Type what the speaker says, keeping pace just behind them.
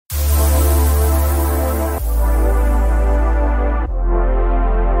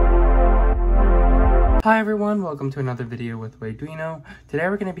Hi everyone, welcome to another video with Arduino. Today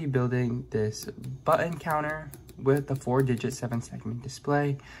we're going to be building this button counter with a 4-digit 7-segment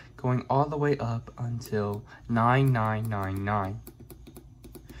display going all the way up until 9999.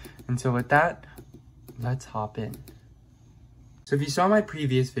 And so with that, let's hop in. So if you saw my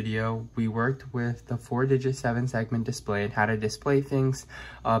previous video, we worked with the 4-digit 7-segment display and how to display things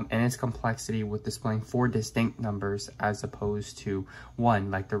and its complexity with displaying 4 distinct numbers as opposed to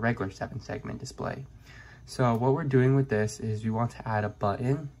 1 like the regular 7-segment display. So what we're doing with this is we want to add a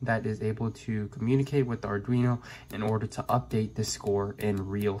button that is able to communicate with the Arduino in order to update the score in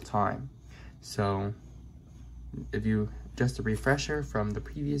real time. So just a refresher from the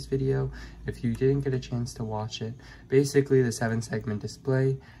previous video, if you didn't get a chance to watch it, basically the 7-segment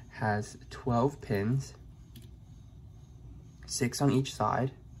display has 12 pins, 6 on each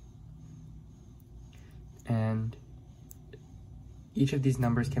side, and each of these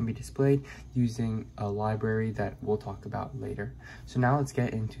numbers can be displayed using a library that we'll talk about later. So now let's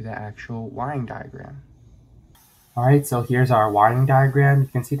get into the actual wiring diagram. Alright, so here's our wiring diagram. You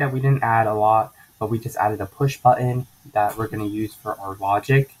can see that we didn't add a lot, but we just added a push button that we're going to use for our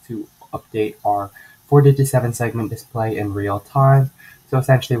logic to update our 4-digit 7-segment display in real time. So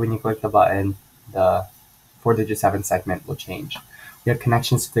essentially when you click the button, the 4-digit 7-segment will change. We have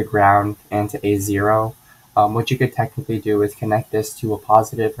connections to the ground and to A0. What you could technically do is connect this to a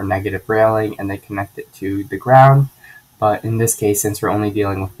positive or negative railing and then connect it to the ground. But in this case, since we're only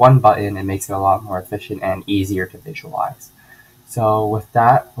dealing with one button, it makes it a lot more efficient and easier to visualize. So with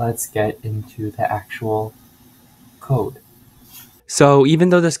that, let's get into the actual code. So even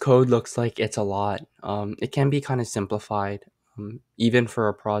though this code looks like it's a lot, it can be kind of simplified, even for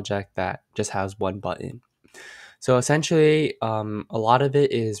a project that just has one button. So essentially, a lot of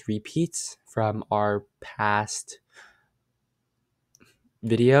it is repeats from our past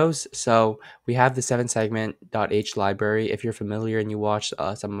videos. So we have the 7segment.h library. If you're familiar and you watched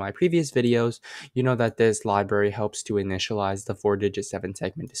some of my previous videos, you know that this library helps to initialize the 4-digit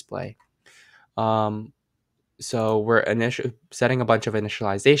 7-segment display. So we're setting a bunch of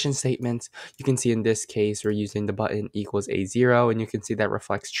initialization statements. You can see in this case, we're using the button equals A0, and you can see that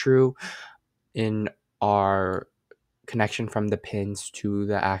reflects true in our connection from the pins to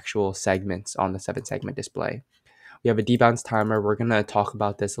the actual segments on the 7-segment display. We have a debounce timer. We're going to talk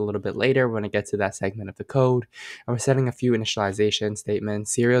about this a little bit later when it gets to that segment of the code. And we're setting a few initialization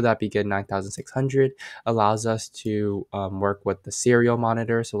statements. Serial.begin 9600 allows us to work with the serial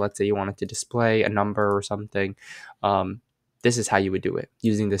monitor. So let's say you wanted to display a number or something. This is how you would do it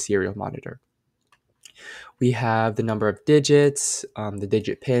using the serial monitor. We have the number of digits, the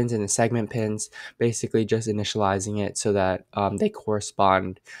digit pins, and the segment pins, basically just initializing it so that they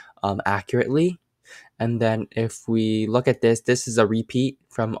correspond accurately. And then if we look at this, this is a repeat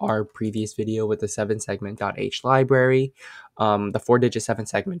from our previous video with the 7segment.h library. The 4-digit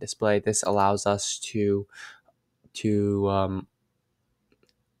 7-segment display, this allows us to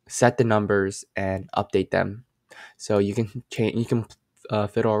set the numbers and update them. So you can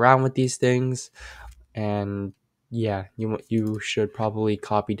fiddle around with these things, and yeah, you should probably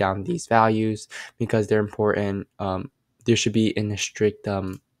copy down these values because they're important. There should be in a strict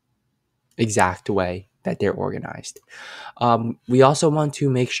exact way that they're organized. We also want to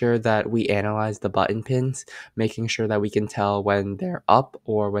make sure that we analyze the button pins, making sure that we can tell when they're up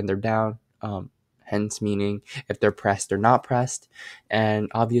or when they're down, hence meaning if they're pressed or not pressed. And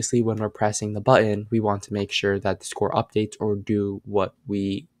obviously when we're pressing the button, we want to make sure that the score updates or do what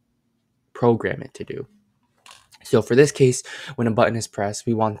we program it to do. So for this case, when a button is pressed,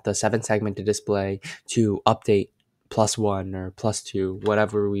 we want the 7-segment to display to update +1 or +2,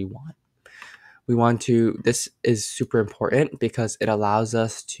 whatever we want. This is super important because it allows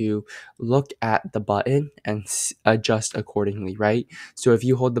us to look at the button and adjust accordingly, right? So if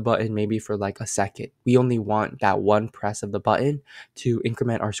you hold the button maybe for like a second, we only want that one press of the button to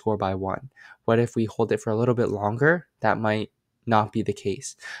increment our score by 1. What if we hold it for a little bit longer? That might not be the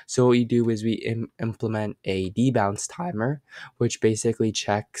case. So what we do is we implement a debounce timer, which basically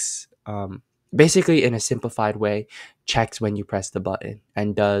checks, basically in a simplified way, checks when you press the button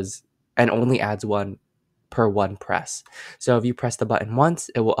and only adds 1 per 1 press. So if you press the button once,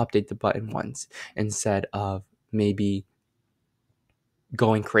 it will update the button once instead of maybe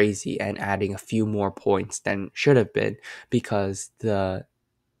going crazy and adding a few more points than should have been because the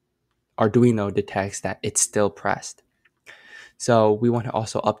Arduino detects that it's still pressed. So we want to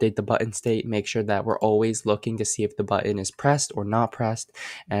also update the button state, make sure that we're always looking to see if the button is pressed or not pressed.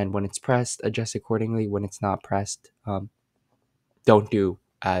 And when it's pressed, adjust accordingly. When it's not pressed, don't do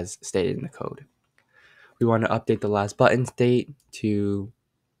as stated in the code. We want to update the last button state to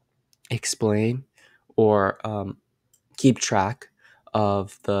explain or keep track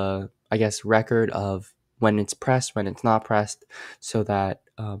of the, I guess, record of when it's pressed, when it's not pressed, so that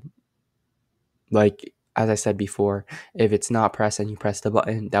like as I said before, if it's not pressed and you press the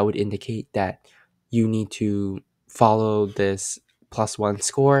button, that would indicate that you need to follow this +1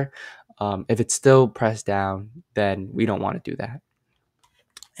 score. If it's still pressed down, then we don't want to do that.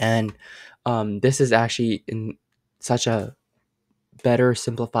 And this is actually in such a better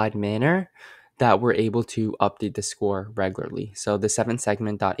simplified manner that we're able to update the score regularly. So the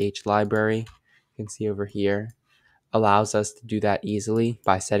 7segment.h library, you can see over here, allows us to do that easily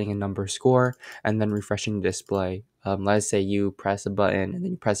by setting a number score and then refreshing the display. Let's say you press a button and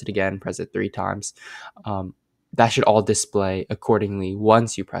then you press it again, press it 3 times. That should all display accordingly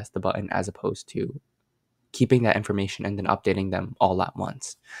once you press the button, as opposed to keeping that information and then updating them all at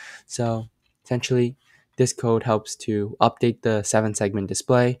once. So essentially, this code helps to update the 7-segment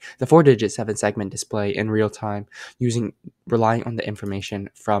display, the 4-digit 7-segment display in real time, relying on the information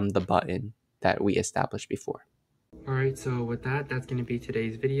from the button that we established before. Alright, so with that, that's going to be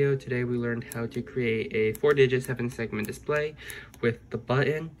today's video. Today we learned how to create a 4-digit 7-segment display with the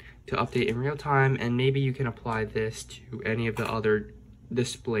button to update in real time, and maybe you can apply this to any of the other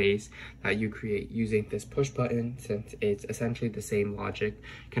displays that you create using this push button, since it's essentially the same logic,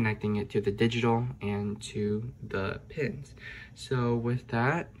 connecting it to the digital and to the pins. So with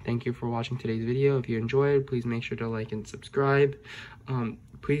that, thank you for watching today's video. If you enjoyed, please make sure to like and subscribe.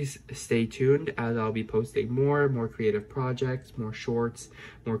 Please stay tuned, as I'll be posting more creative projects, more shorts,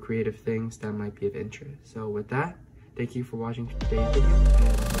 more creative things that might be of interest. So with that, thank you for watching today's video.